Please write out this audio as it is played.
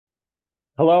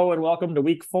Hello and welcome to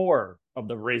week 4 of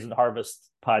the Veraison Harvest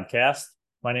podcast.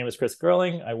 My name is Chris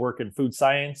Gerling. I work in food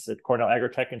science at Cornell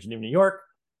Agritech in Geneva, New York.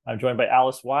 I'm joined by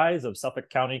Alice Wise of Suffolk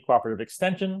County Cooperative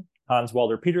Extension, Hans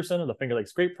Walder Peterson of the Finger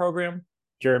Lakes Grape Program,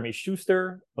 Jeremy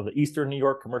Schuster of the Eastern New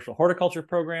York Commercial Horticulture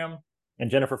Program,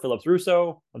 and Jennifer Phillips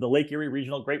Russo of the Lake Erie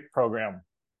Regional Grape Program.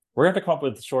 We're going to have to come up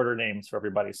with shorter names for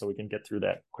everybody so we can get through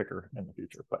that quicker in the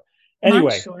future. But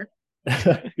anyway, short.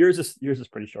 yours is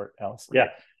pretty short, Alice. Yeah.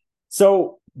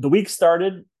 So the week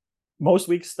started. Most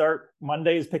weeks start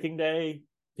Monday is picking day.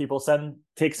 People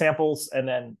take samples and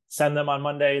then send them on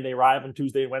Monday. They arrive on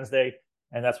Tuesday and Wednesday,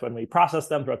 and that's when we process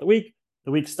them throughout the week.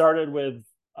 The week started with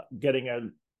getting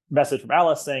a message from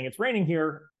Alice saying it's raining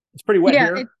here. It's pretty wet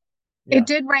here. It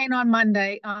did rain on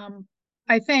Monday.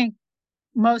 I think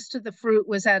most of the fruit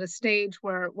was at a stage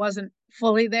where it wasn't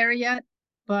fully there yet,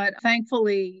 but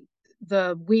thankfully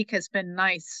the week has been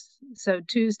nice. So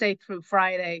Tuesday through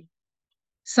Friday,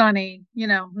 sunny,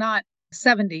 not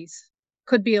 70s.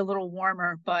 Could be a little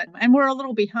warmer, and we're a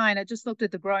little behind. I just looked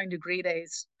at the growing degree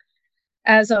days.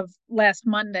 As of last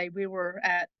Monday, we were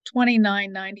at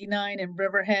 2999 in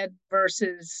Riverhead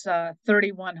versus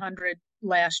 3100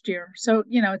 last year. So,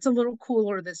 it's a little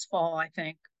cooler this fall, I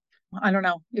think. I don't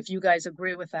know if you guys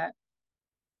agree with that.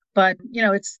 But,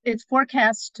 it's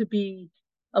forecast to be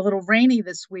a little rainy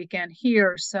this weekend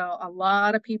here. So a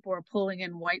lot of people are pulling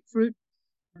in white fruit.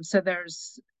 So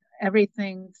there's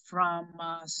everything from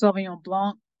Sauvignon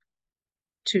Blanc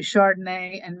to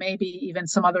Chardonnay and maybe even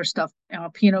some other stuff,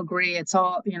 Pinot Gris. It's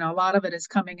all, a lot of it is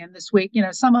coming in this week.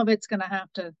 Some of it's going to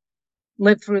have to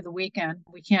live through the weekend.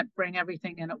 We can't bring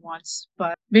everything in at once,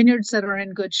 but vineyards that are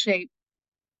in good shape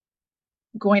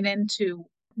going into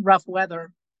rough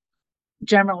weather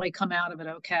generally come out of it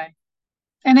okay.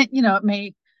 And it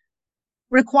may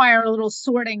require a little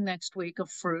sorting next week of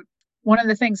fruit. One of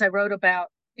the things I wrote about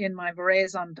in my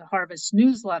Veraison to Harvest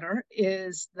newsletter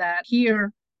is that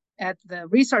here at the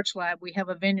research lab, we have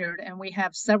a vineyard and we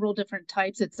have several different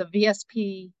types. It's a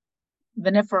VSP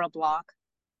vinifera block,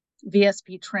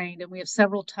 VSP trained, and we have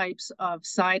several types of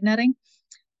side netting.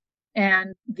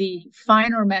 And the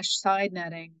finer mesh side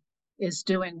netting is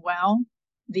doing well.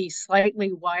 The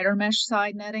slightly wider mesh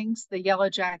side nettings, the yellow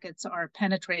jackets are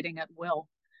penetrating at will.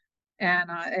 And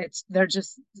they're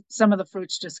just, some of the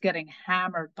fruits just getting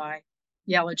hammered by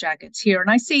yellow jackets here.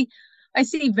 And I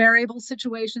see variable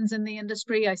situations in the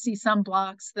industry. I see some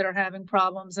blocks that are having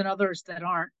problems and others that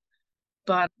aren't.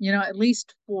 But, at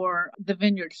least for the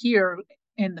vineyard here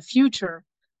in the future,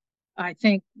 I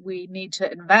think we need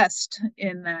to invest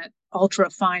in that ultra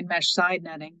fine mesh side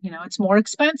netting. It's more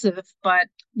expensive, but,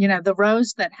 the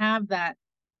rows that have that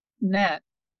net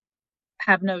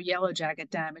have no yellow jacket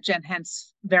damage and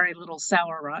hence very little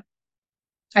sour rot.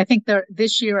 I think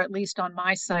this year, at least on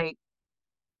my site,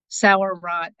 sour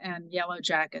rot and yellow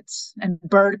jackets and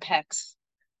bird pecks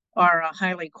are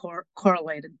highly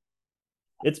correlated.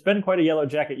 It's been quite a yellow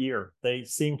jacket year. They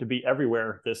seem to be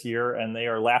everywhere this year, and they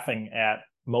are laughing at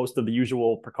most of the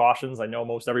usual precautions. I know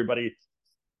most everybody,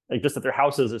 like just at their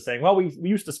houses, is saying, well, we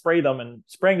used to spray them and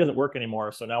spraying doesn't work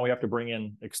anymore. So now we have to bring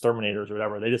in exterminators or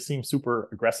whatever. They just seem super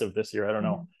aggressive this year. I don't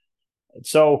know.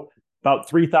 So about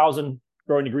 3,000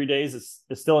 growing degree days is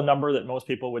still a number that most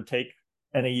people would take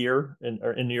in a year in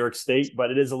New York State,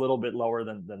 but it is a little bit lower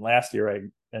than last year.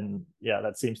 And yeah,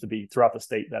 that seems to be throughout the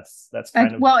state. That's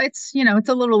kind of, well, it's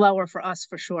a little lower for us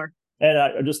for sure.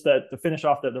 And just to finish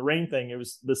off the rain thing,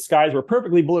 the skies were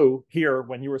perfectly blue here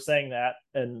when you were saying that.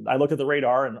 And I looked at the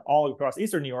radar, and all across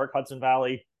Eastern New York, Hudson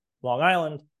Valley, Long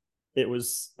Island, there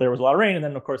was a lot of rain. And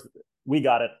then of course we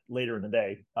got it later in the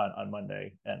day on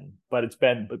Monday. But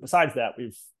besides that,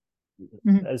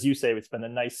 as you say, it's been a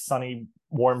nice sunny,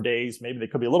 warm days. Maybe they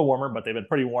could be a little warmer, but they've been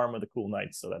pretty warm with the cool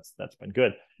nights. So that's been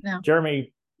good. Yeah.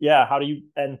 Jeremy, yeah, how do you,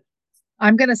 and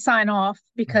I'm going to sign off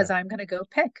because I'm going to go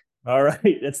pick. All right.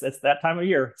 It's that time of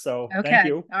year. So okay. Thank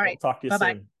you. All right. We'll talk to you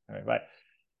Bye-bye. soon. All right. Bye.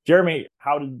 Jeremy,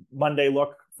 how did Monday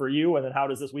look for you? And then how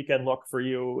does this weekend look for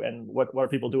you? And what are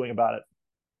people doing about it?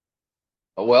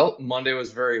 Well, Monday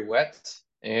was very wet.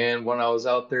 And when I was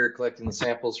out there collecting the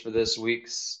samples for this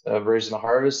week's Veraison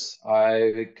Harvest,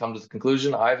 I come to the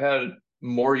conclusion I've had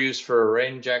more use for a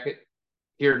rain jacket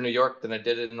here in New York than I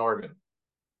did in Oregon.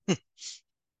 And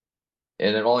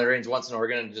it only rains once in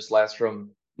Oregon, and it just lasts from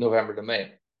November to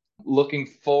May. Looking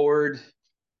forward,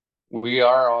 we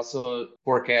are also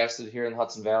forecasted here in the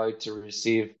Hudson Valley to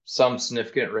receive some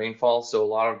significant rainfall. So a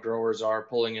lot of growers are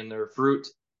pulling in their fruit,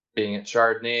 being it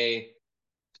Chardonnay,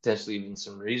 potentially even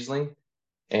some Riesling.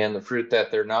 And the fruit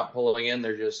that they're not pulling in,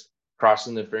 they're just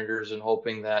crossing their fingers and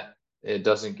hoping that it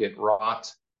doesn't get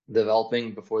rot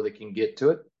developing before they can get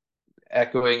to it.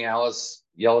 echoing Alice,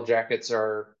 yellow jackets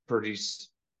are pretty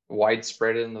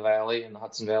widespread in the valley, in the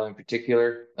Hudson Valley in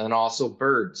particular, and also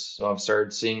birds. So I've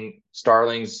started seeing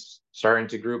starlings starting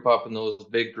to group up in those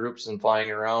big groups and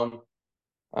flying around.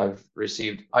 I've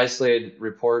received isolated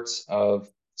reports of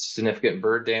significant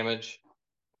bird damage.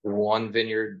 One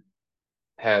vineyard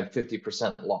had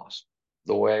 50% loss.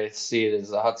 The way I see it is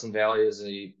the Hudson Valley is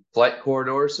a flight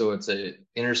corridor, so it's a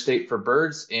interstate for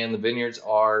birds, and the vineyards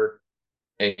are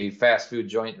a fast food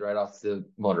joint right off the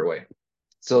motorway.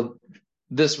 So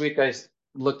this week I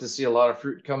look to see a lot of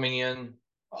fruit coming in.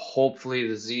 Hopefully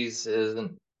disease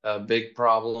isn't a big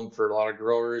problem for a lot of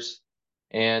growers.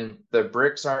 And the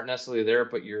bricks aren't necessarily there,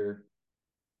 but your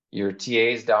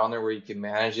TAs down there where you can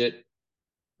manage it.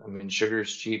 I mean, sugar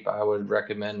is cheap. I would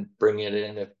recommend bringing it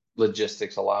in if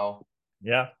logistics allow.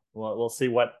 Yeah, well, we'll see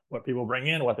what people bring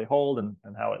in, what they hold, and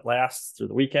how it lasts through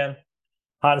the weekend.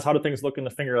 Hans, how do things look in the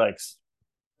Finger Lakes?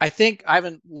 I think I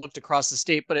haven't looked across the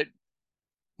state, but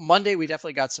Monday we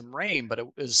definitely got some rain, but it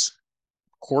was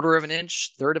quarter of an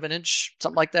inch, third of an inch,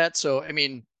 something like that. So, I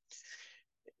mean,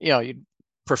 you'd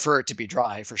prefer it to be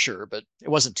dry for sure, but it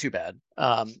wasn't too bad.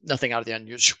 Nothing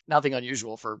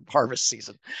unusual for harvest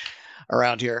season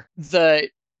around here. The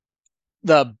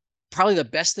probably the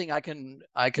best thing I can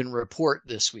report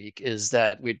this week is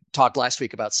that we talked last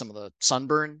week about some of the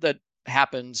sunburn that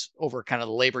happened over kind of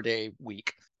the Labor Day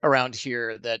week around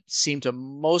here that seemed to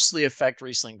mostly affect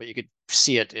Riesling, but you could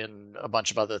see it in a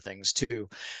bunch of other things too.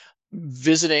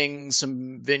 Visiting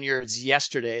some vineyards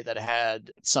yesterday that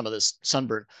had some of this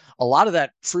sunburn, a lot of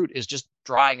that fruit is just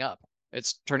drying up.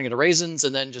 It's turning into raisins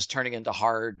and then just turning into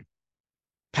hard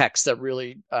pecks that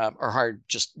really are hard,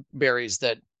 just berries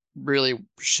that really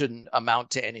shouldn't amount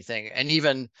to anything. And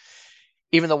even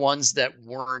the ones that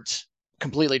weren't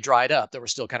completely dried up, that were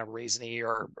still kind of raisiny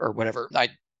or whatever, I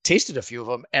tasted a few of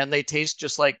them and they taste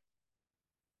just like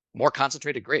more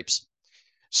concentrated grapes.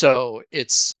 So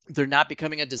they're not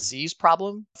becoming a disease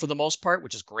problem for the most part,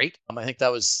 which is great. I think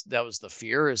that was the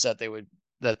fear, is that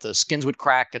that the skins would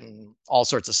crack and all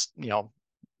sorts of,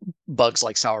 bugs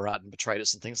like sour rot and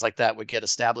botrytis and things like that would get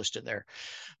established in there.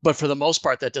 But for the most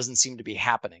part, that doesn't seem to be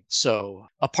happening. So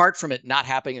apart from it not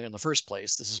happening in the first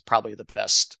place, this is probably the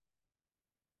best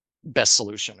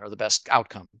solution or the best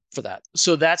outcome for that.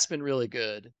 So that's been really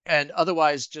good. And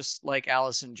otherwise, just like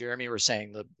Alice and Jeremy were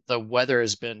saying, the weather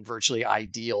has been virtually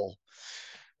ideal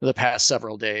the past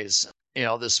several days.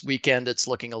 This weekend, it's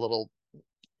looking a little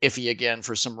iffy again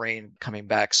for some rain coming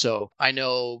back. So I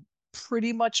know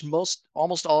pretty much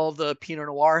almost all of the Pinot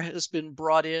Noir has been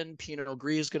brought in. Pinot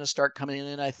Gris is going to start coming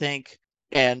in, I think.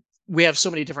 And we have so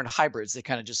many different hybrids. They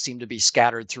kind of just seem to be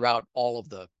scattered throughout all of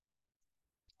the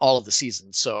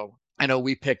seasons. So I know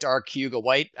we picked our Cayuga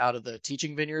White out of the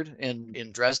Teaching Vineyard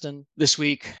in Dresden this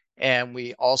week. And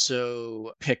we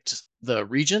also picked the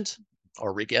Regent,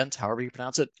 or Regent, however you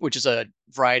pronounce it, which is a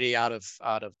variety out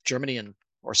of Germany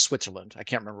or Switzerland. I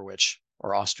can't remember which,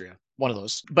 or Austria, one of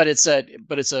those. But it's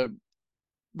a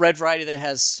red variety that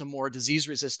has some more disease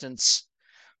resistance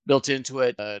built into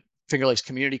it. Finger Lakes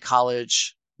Community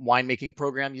College winemaking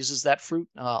program uses that fruit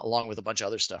along with a bunch of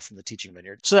other stuff from the Teaching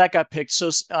Vineyard. So that got picked. So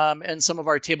and some of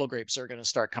our table grapes are going to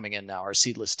start coming in now. Our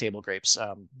seedless table grapes,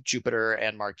 Jupiter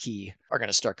and Marquis, are going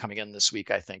to start coming in this week.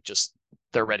 I think just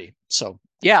they're ready. So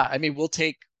yeah, I mean, we'll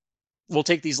take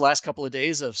these last couple of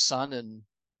days of sun and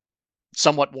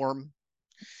somewhat warm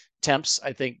temps.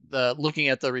 I think looking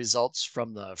at the results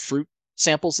from the fruit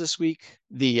samples this week,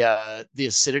 the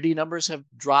acidity numbers have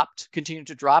continued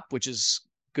to drop, which is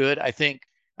good. I think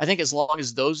as long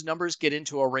as those numbers get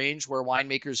into a range where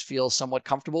winemakers feel somewhat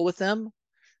comfortable with them,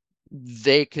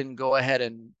 they can go ahead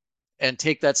and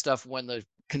take that stuff when the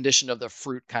condition of the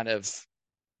fruit kind of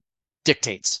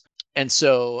dictates. And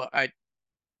so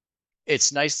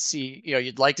it's nice to see,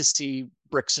 you'd like to see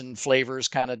bricks and flavors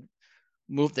kind of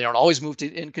move. They don't always move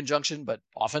in conjunction, but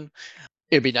often.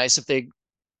 It'd be nice if they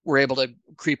were able to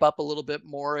creep up a little bit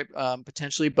more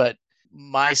potentially. But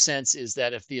my sense is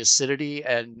that if the acidity,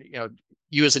 and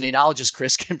you as an enologist,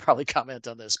 Chris, can probably comment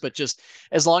on this, but just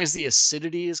as long as the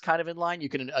acidity is kind of in line, you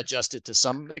can adjust it to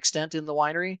some extent in the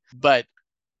winery. But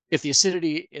if the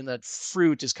acidity in the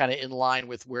fruit is kind of in line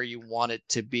with where you want it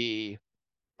to be,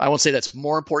 I won't say that's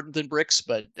more important than bricks,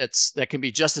 but that can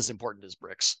be just as important as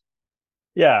bricks.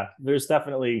 Yeah, there's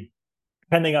definitely,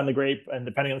 depending on the grape and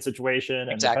depending on the situation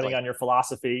and depending on your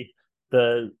philosophy,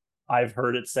 I've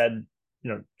heard it said,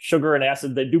 sugar and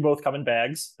acid, they do both come in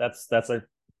bags. That's a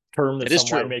term that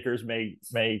some winemakers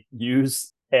may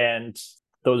use, and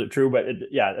those are true. But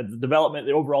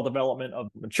the overall development of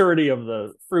maturity of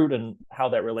the fruit and how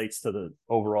that relates to the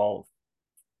overall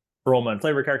aroma and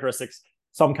flavor characteristics,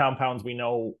 some compounds we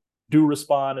know do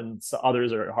respond, and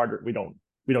others are harder. We don't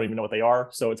even know what they are,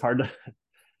 so it's hard to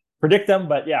predict them.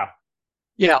 But yeah,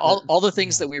 all the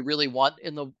things that we really want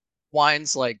in the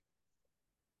wines, like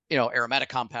aromatic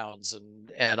compounds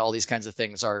and all these kinds of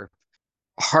things, are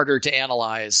harder to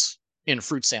analyze in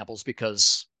fruit samples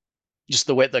because just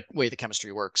the way the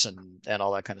chemistry works and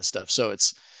all that kind of stuff. So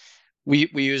we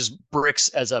use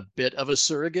Brix as a bit of a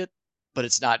surrogate, but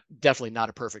it's definitely not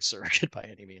a perfect surrogate by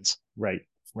any means. Right.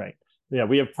 Yeah,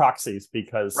 we have proxies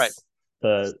because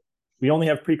we only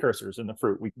have precursors in the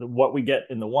fruit. What we get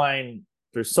in the wine,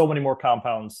 there's so many more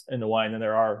compounds in the wine than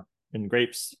there are in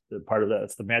grapes. Part of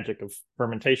that's the magic of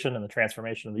fermentation and the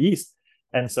transformation of the yeast.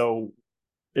 And so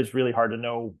it's really hard to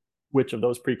know which of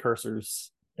those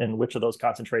precursors and which of those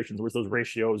concentrations, which those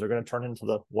ratios are going to turn into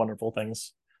the wonderful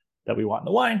things that we want in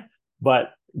the wine.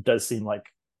 But it does seem like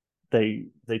they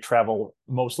travel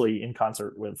mostly in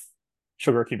concert with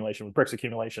sugar accumulation, with Brix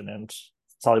accumulation, and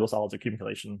soluble solids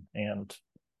accumulation, and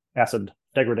acid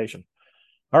degradation.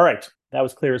 All right, that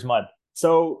was clear as mud.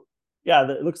 So yeah,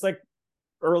 it looks like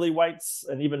early whites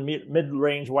and even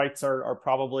mid-range whites are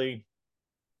probably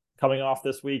coming off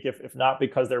this week, if not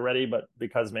because they're ready, but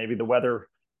because maybe the weather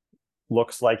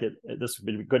looks like this would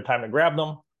be a good time to grab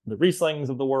them. The Rieslings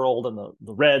of the world and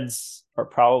the reds are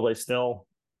probably still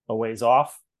a ways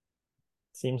off,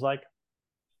 seems like.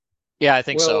 Yeah, I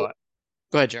think so.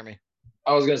 Go ahead, Jeremy.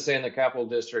 I was going to say in the Capital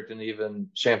District and even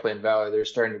Champlain Valley, they're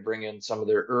starting to bring in some of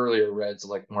their earlier reds,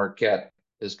 like Marquette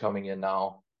is coming in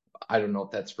now. I don't know if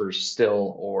that's for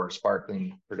still or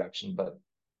sparkling production, but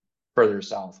further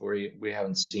south where we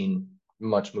haven't seen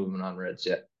much movement on reds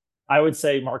yet. I would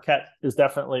say Marquette is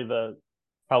definitely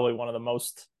probably one of the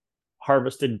most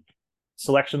harvested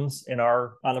selections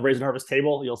on the Raisin Harvest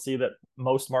table. You'll see that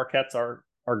most Marquettes are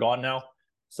gone now.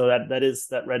 So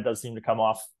that red does seem to come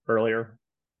off earlier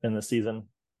in the season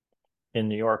in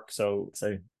New York. So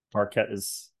say Marquette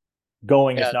is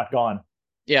going, if not gone.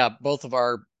 Yeah, most of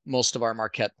our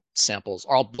Marquette samples,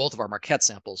 both of our Marquette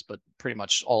samples, but pretty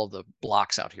much all of the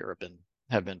blocks out here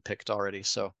have been picked already.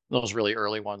 So those really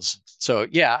early ones. So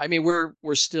yeah, I mean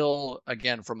we're still,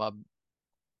 again, from a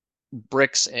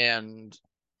Brix and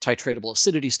titratable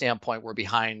acidity standpoint, we're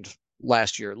behind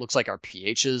last year. It looks like our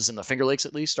pHs in the Finger Lakes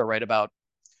at least are right about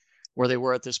where they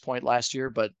were at this point last year,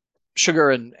 but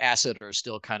sugar and acid are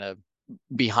still kind of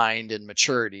behind in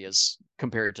maturity as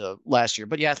compared to last year.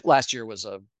 But yeah, last year was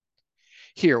a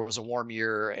warm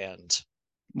year and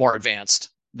more advanced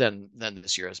than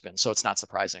this year has been. So it's not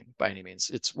surprising by any means.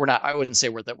 I wouldn't say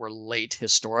that we're late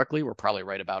historically. We're probably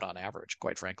right about on average,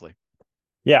 quite frankly.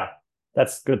 Yeah,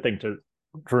 that's a good thing to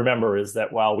remember, is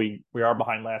that while we are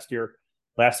behind last year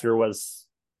was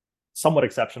somewhat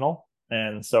exceptional.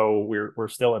 And so we're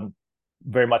still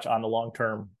very much on the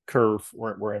long-term curve.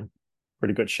 We're in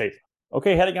pretty good shape.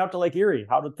 Okay, heading out to Lake Erie.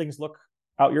 How did things look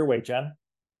out your way, Jen?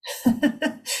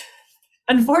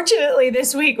 Unfortunately,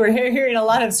 this week we're hearing a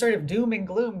lot of sort of doom and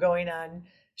gloom going on.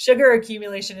 Sugar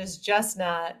accumulation is just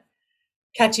not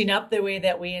catching up the way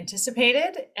that we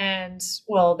anticipated. And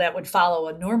well, that would follow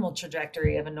a normal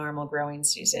trajectory of a normal growing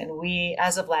season.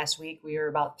 As of last week, we were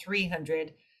about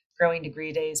 300 growing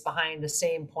degree days behind the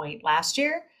same point last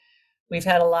year. We've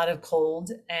had a lot of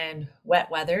cold and wet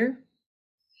weather.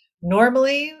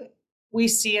 Normally, we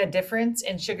see a difference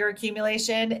in sugar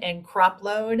accumulation and crop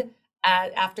load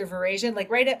after veraison. Like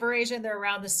right at veraison, they're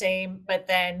around the same. But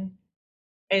then,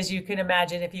 as you can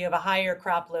imagine, if you have a higher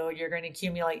crop load, you're going to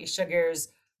accumulate your sugars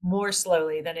more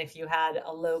slowly than if you had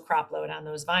a low crop load on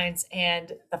those vines.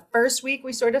 And the first week,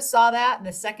 we sort of saw that. And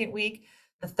the second week,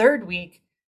 the third week,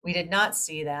 we did not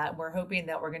see that. We're hoping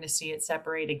that we're going to see it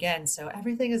separate again. So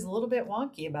everything is a little bit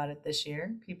wonky about it this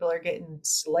year. People are getting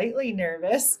slightly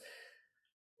nervous.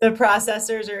 The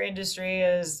processors or industry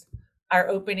are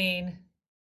opening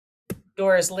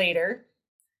doors later,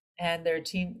 and their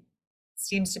team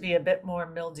seems to be a bit more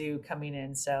mildew coming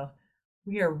in. So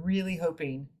we are really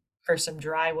hoping for some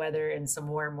dry weather and some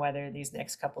warm weather these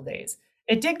next couple days.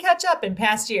 It did catch up in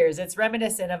past years. It's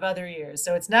reminiscent of other years.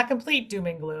 So it's not complete doom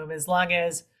and gloom, as long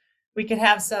as we can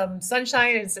have some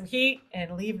sunshine and some heat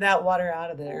and leave that water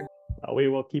out of there. We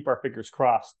will keep our fingers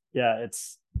crossed. Yeah,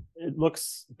 it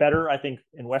looks better, I think,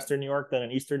 in Western New York than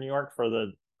in Eastern New York for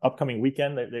the upcoming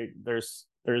weekend. There's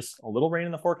a little rain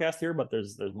in the forecast here, but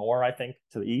there's more, I think,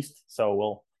 to the east.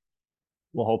 So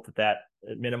we'll hope that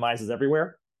it minimizes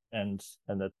everywhere and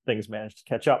that things manage to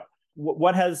catch up.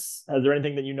 Has there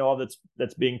anything that you know of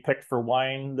that's being picked for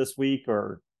wine this week,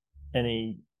 or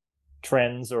any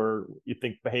trends, or you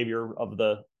think behavior of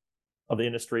the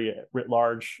industry writ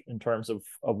large in terms of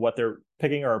what they're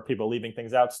picking, or are people leaving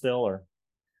things out still? Or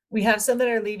We have some that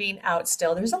are leaving out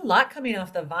still. There's a lot coming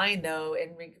off the vine though,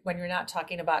 and when you're not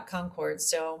talking about Concord.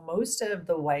 So most of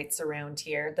the whites around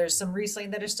here, there's some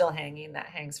Riesling that are still hanging. That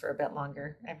hangs for a bit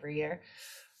longer every year.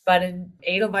 But in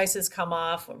Edelweiss has come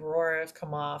off, Aurora have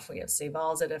come off. We have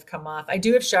Savals that have come off. I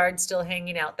do have Chard still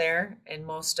hanging out there in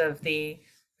most of the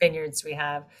vineyards we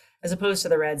have, as opposed to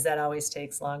the reds. That always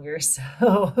takes longer.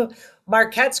 So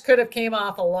Marquettes could have came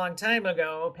off a long time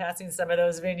ago, passing some of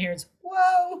those vineyards.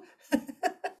 Whoa.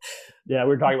 Yeah, we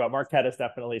were talking about Marquette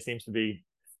definitely seems to be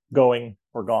going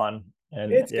or gone.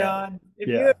 And it's gone. If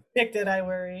you have picked it, I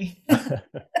worry.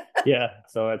 Yeah,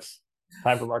 so it's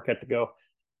time for Marquette to go.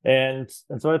 And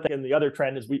so I think, and the other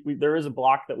trend is we there is a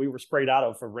block that we were sprayed out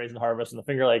of for Raisin Harvest in the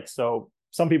Finger Lakes. So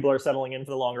some people are settling in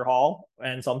for the longer haul,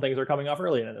 and some things are coming off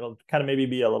early, and it'll kind of maybe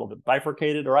be a little bit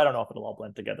bifurcated, or I don't know if it'll all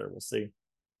blend together. We'll see.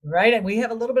 Right. And we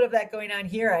have a little bit of that going on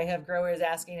here. I have growers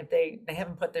asking if they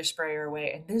haven't put their sprayer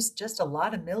away. And there's just a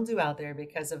lot of mildew out there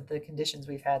because of the conditions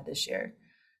we've had this year.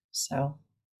 So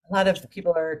a lot of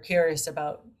people are curious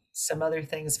about some other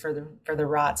things for the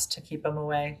rots to keep them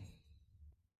away.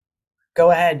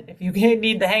 Go ahead. If you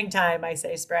need the hang time, I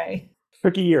say spray.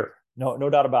 Tricky year. No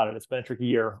doubt about it. It's been a tricky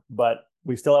year, but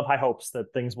we still have high hopes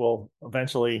that things will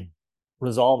eventually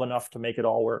resolve enough to make it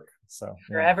all work. So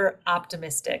forever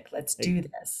optimistic. Let's do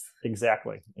this.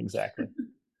 Exactly.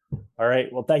 All right.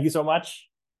 Well, thank you so much.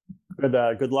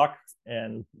 Good luck,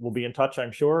 and we'll be in touch,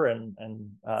 I'm sure, and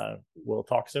we'll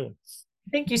talk soon.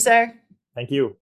 Thank you, sir. Thank you.